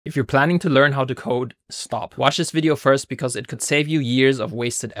If you're planning to learn how to code, stop. Watch this video first because it could save you years of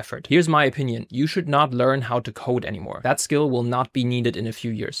wasted effort. Here's my opinion. You should not learn how to code anymore. That skill will not be needed in a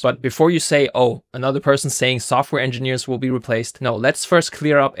few years. But before you say, oh, another person saying software engineers will be replaced. No, let's first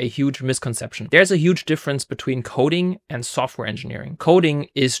clear up a huge misconception. There's a huge difference between coding and software engineering. Coding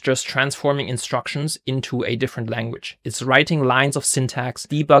is just transforming instructions into a different language. It's writing lines of syntax,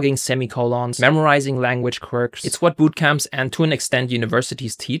 debugging semicolons, memorizing language quirks. It's what bootcamps and to an extent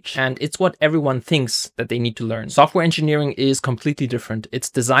universities teach, and it's what everyone thinks that they need to learn. Software engineering is completely different. It's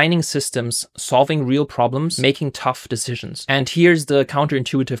designing systems, solving real problems, making tough decisions. And here's the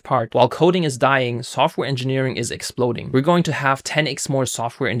counterintuitive part. While coding is dying, software engineering is exploding. We're going to have 10x more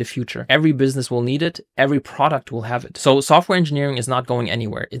software in the future. Every business will need it. Every product will have it. So software engineering is not going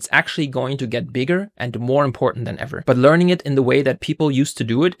anywhere. It's actually going to get bigger and more important than ever. But learning it in the way that people used to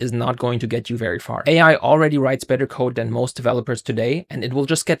do it is not going to get you very far. AI already writes better code than most developers today, and it will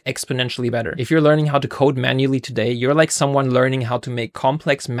just get exponentially better. If you're learning how to code manually today, you're like someone learning how to make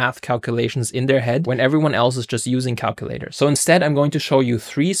complex math calculations in their head when everyone else is just using calculators. So instead, I'm going to show you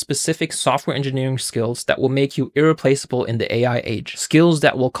 3 specific software engineering skills that will make you irreplaceable in the AI age. Skills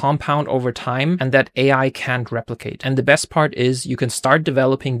that will compound over time and that AI can't replicate. And the best part is you can start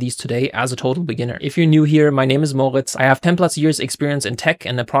developing these today as a total beginner. If you're new here, my name is Moritz. I have 10+ years experience in tech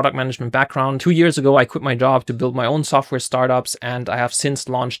and a product management background. 2 years ago, I quit my job to build my own software startups, and I have since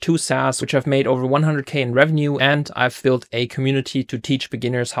launched 2 SaaS, which have made over 100K in revenue, and I've built a community to teach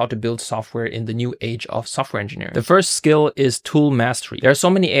beginners how to build software in the new age of software engineering. The first skill is tool mastery. There are so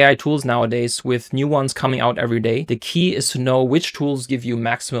many AI tools nowadays with new ones coming out every day. The key is to know which tools give you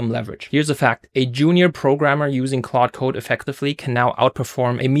maximum leverage. Here's a fact. A junior programmer using Claude Code effectively can now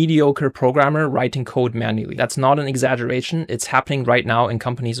outperform a mediocre programmer writing code manually. That's not an exaggeration. It's happening right now in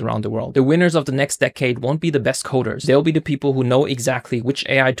companies around the world. The winners of the next decade won't be the best coders. They'll be the people who know exactly which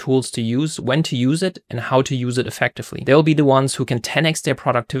AI tools to use, when to use it, and how to use it effectively. They'll be the ones who can 10x their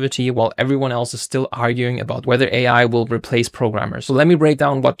productivity while everyone else is still arguing about whether AI will replace programmers. So let me break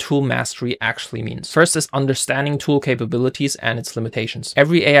down what tool mastery actually means. First is understanding tool capabilities and its limitations.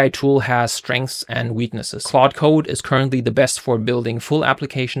 Every AI tool has strengths and weaknesses. Claude Code is currently the best for building full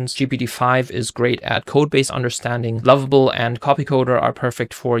applications. GPT-5 is great at code-based understanding. Lovable and Copycoder are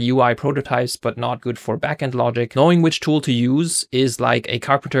perfect for UI prototypes, but not good for backend logic. Knowing which tool to use is like a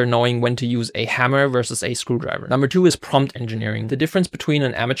carpenter knowing when to use a hammer versus a screwdriver. Number 2 is prompt engineering. The difference between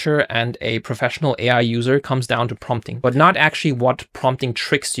an amateur and a professional AI user comes down to prompting, but not actually what prompting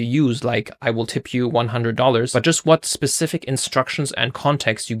tricks you use, like I will tip you $100, but just what specific instructions and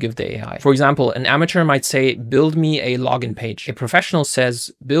context you give the AI. For example, an amateur might say, build me a login page. A professional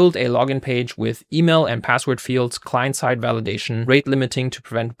says, build a login page with email and password fields, client-side validation, rate limiting to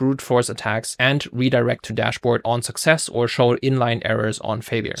prevent brute force attacks, and redirect to dashboard on success or show inline errors on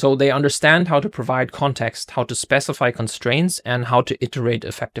failure. So they understand how to provide context, how to specify constraints, and how to iterate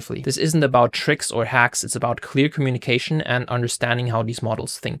effectively. This isn't about tricks or hacks, it's about clear communication and understanding how these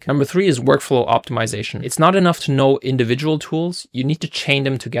models think. Number 3 is workflow optimization. It's not enough to know individual tools, you need to chain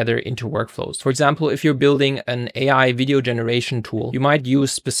them together into workflows. For example, if you're building an AI video generation tool, you might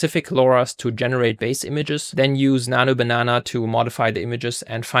use specific LoRa's to generate base images, then use Nano Banana to modify the images,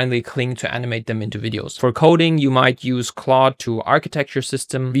 and finally Kling to animate them into videos. For coding, you might use Claude to architect your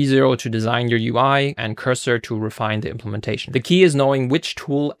system, V0 to design your UI, and Cursor to refine the implementation. The key is knowing which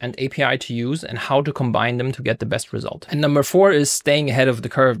tool and API to use and how to combine them to get the best result. And number 4 is staying ahead of the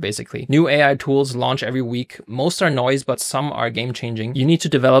curve, basically. New AI tools launch every week. Most are noise, but some are game-changing. You need to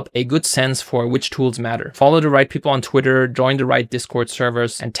develop a good sense for which tools matter. Follow the right people on Twitter, join the right Discord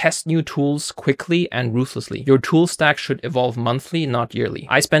servers, and test new tools quickly and ruthlessly. Your tool stack should evolve monthly, not yearly.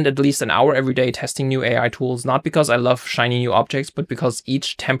 I spend at least an hour every day testing new AI tools, not because I love shiny new objects, but because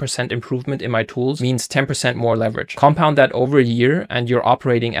each 10% improvement in my tools means 10% more leverage. Compound that over a year and you're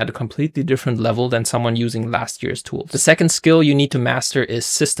operating at a completely different level than someone using last year's tools. The second skill you need to master is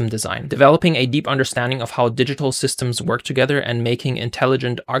system design. Developing a deep understanding of how digital systems work together and making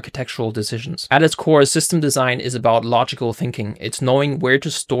intelligent architectural decisions. At its core, system design is about logical thinking. It's knowing where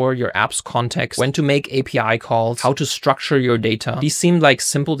to store your app's context, when to make API calls, how to structure your data. These seem like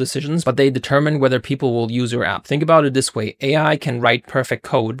simple decisions, but they determine whether people will use your app. Think about it this way. AI can write perfect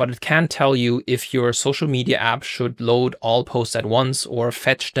code, but it can't tell you if your social media app should load all posts at once or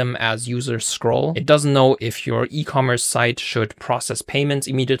fetch them as users scroll. It doesn't know if your e-commerce site should process payments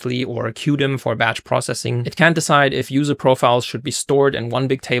immediately or queue them for batch processing. It can't decide if user profiles should be stored in one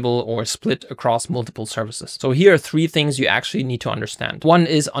big table or split across multiple services. So here are 3 things you actually need to understand. One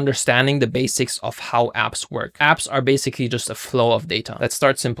is understanding the basics of how apps work. Apps are basically just a flow of data. Let's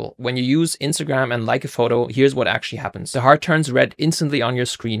start simple. When you use Instagram and like a photo, here's what actually happens. The heart turns red instantly on your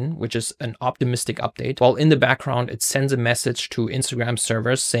screen, which is an optimistic update, while in the background it sends a message to Instagram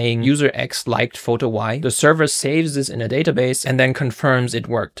servers saying user X liked photo Y. The server saves this in a database and then confirms it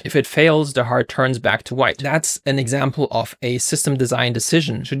worked. If it fails, the heart turns back to white. That's an example of a system design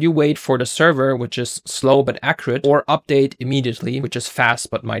decision. Should you wait for the server, which is slow but accurate, or update immediately, which is fast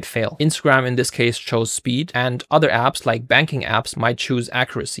but might fail? Instagram in this case chose speed, and other apps like banking apps might choose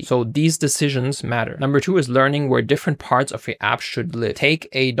accuracy. So these decisions matter. Number 2 is learning where different parts of your app should live. Take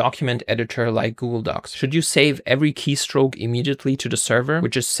a document editor like Google Docs. Should you save every keystroke immediately to the server,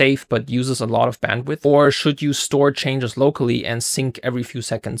 which is safe but uses a lot of bandwidth? Or should you store changes locally and sync every few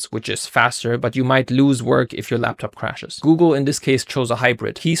seconds, which is faster, but you might lose work if your laptop crashes? Google in this case chose a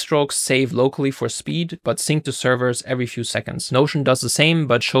hybrid. Keystrokes save locally for speed, but sync to servers every few seconds. Notion does the same,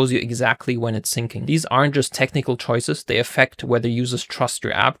 but shows you exactly when it's syncing. These aren't just technical choices, they affect whether users trust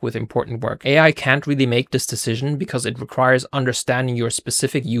your app with important work. AI can't really make this decision because it requires understanding your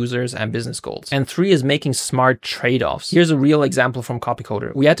specific users and business goals. And 3 is making smart trade-offs. Here's a real example from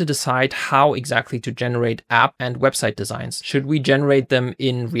Copycoder. We had to decide how exactly to generate app and website designs. Should we generate them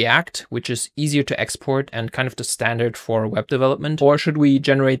in React, which is easier to export and kind of the standard for web development, or should we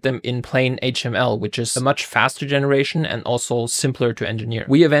generate them in plain HTML, which is a much faster generation and also simpler to engineer?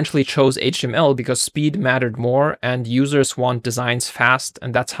 We eventually chose HTML because speed mattered more and users want designs fast,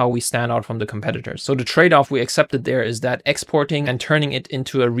 and that's how we stand out from the competitors. So the trade-off we accepted there is that exporting and turning it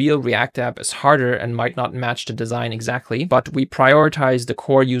into a real React app is harder and might not match the design exactly, but we prioritize the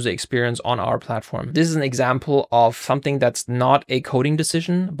core user experience on our platform. This is an example of something that's not a coding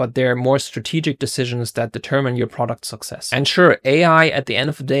decision, but they're more strategic decisions that determine your product success. And sure, AI at the end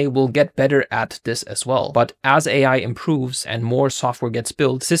of the day will get better at this as well, but as AI improves and more software gets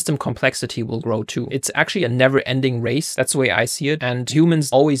built, system complexity will grow too. It's actually a never-ending race. That's the way I see it, and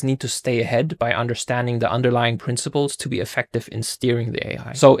humans always need to stay ahead by understanding the underlying principles to be effective in steering the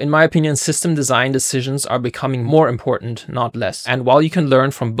AI. So in my opinion, system design decisions are becoming more important, not less. And while you can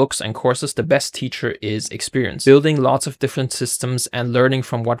learn from books and courses, the best teacher is experience. Building lots of different systems and learning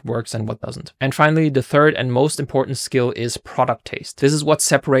from what works and what doesn't. And finally, the third and most important skill is product taste. This is what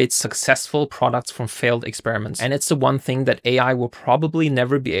separates successful products from failed experiments. And it's the one thing that AI will probably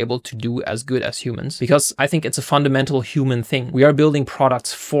never be able to do as good as humans, because I think it's a fundamental human thing. We are building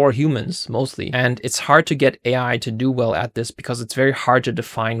products for humans mostly, and it's hard to get AI to do well at this because it's very hard to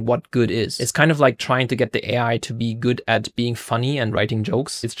define what good is. It's kind of like trying to get the AI to be good at being funny and writing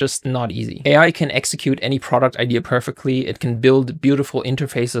jokes. It's just not easy. AI can execute any product idea perfectly. It can build beautiful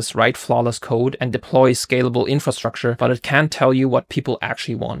interfaces, write flawless code, and deploy scalable infrastructure, but it can't tell you what people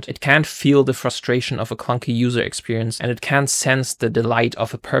actually want. It can't feel the frustration of a clunky user experience, and it can't sense the delight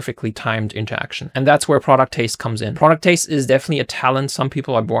of a perfectly timed interaction. And that's where product taste comes in. Product taste is definitely a talent some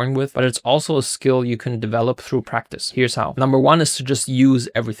people are born with, but it's also a skill you can develop through practice. Here's how. Number 1 is to just use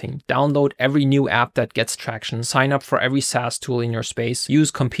everything. Download every new app that gets traction. Sign up for every SaaS tool in your space.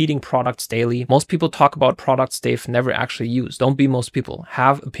 Use competing products daily. Most people talk about products they've never actually used. Don't be most people.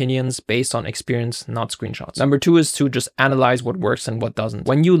 Have opinions based on experience, not screenshots. Number 2 is to just analyze what works and what doesn't.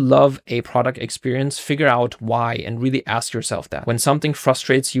 When you love a product experience, figure out why and really ask yourself that. When something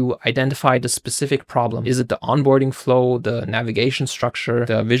frustrates you, identify the specific problem. Is it the onboarding flow, the navigation structure,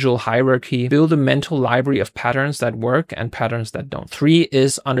 the visual hierarchy? Build a mental library of patterns that work and patterns that don't. 3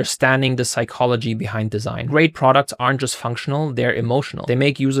 is understanding the psychology behind design. Great products aren't just functional, they're emotional. They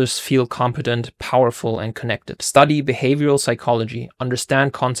make users feel competent, powerful, and connected. Study behavioral psychology.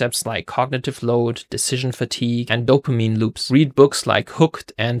 Understand concepts like cognitive load, decision fatigue, and dopamine loops. Read books like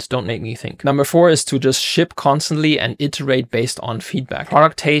Hooked and Don't Make Me Think. Number 4 is to just ship constantly and iterate based on feedback.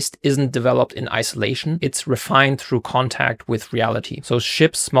 Product taste isn't developed in isolation. It's refined through contact with reality. So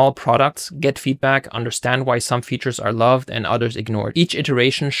ship small products, get feedback, understand why some features are loved and others ignored. Each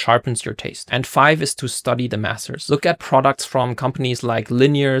iteration sharpens your taste. And 5 is to study the masters. Look at products from companies like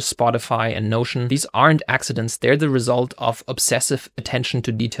Linear, Spotify, and Notion. These aren't accidents. They're the result of obsessive attention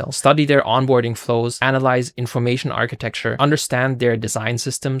to detail. Study their onboarding flows, analyze information architecture, understand their design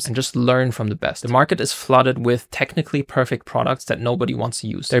systems, and just learn from the best. The market is flooded with technically perfect products that nobody wants to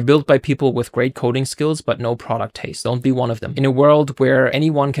use. They're built by people with great coding skills, but no product taste. Don't be one of them. In a world where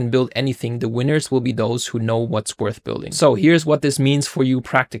anyone can build anything, the winners will be those who know what's worth building. So here's what this means for you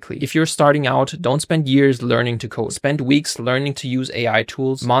practically. If you're starting out, don't spend years learning to code. Spend weeks learning to use AI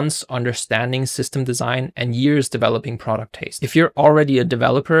tools, months understanding system design, and years developing product taste. If you're already a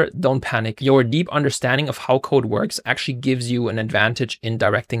developer, don't panic. Your deep understanding of how code works actually gives you an advantage in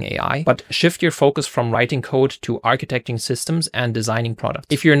directing AI, but shift your focus from writing code to architecting systems and designing products.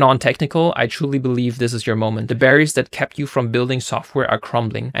 If you're non-technical, I truly believe this is your moment. The barriers that kept you from building software are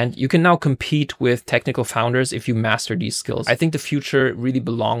crumbling, and you can now compete with technical founders if you master master these skills. I think the future really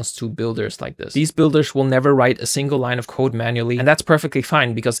belongs to builders like this. These builders will never write a single line of code manually, and that's perfectly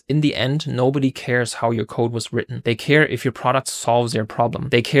fine because in the end, nobody cares how your code was written. They care if your product solves their problem.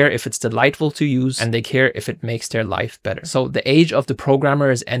 They care if it's delightful to use, and they care if it makes their life better. So the age of the programmer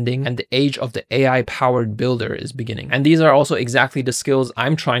is ending and the age of the AI-powered builder is beginning. And these are also exactly the skills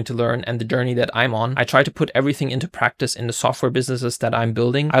I'm trying to learn and the journey that I'm on. I try to put everything into practice in the software businesses that I'm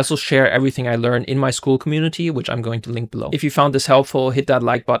building. I also share everything I learn in my school community, which I'm going to link below. If you found this helpful, hit that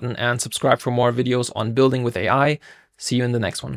like button and subscribe for more videos on building with AI. See you in the next one.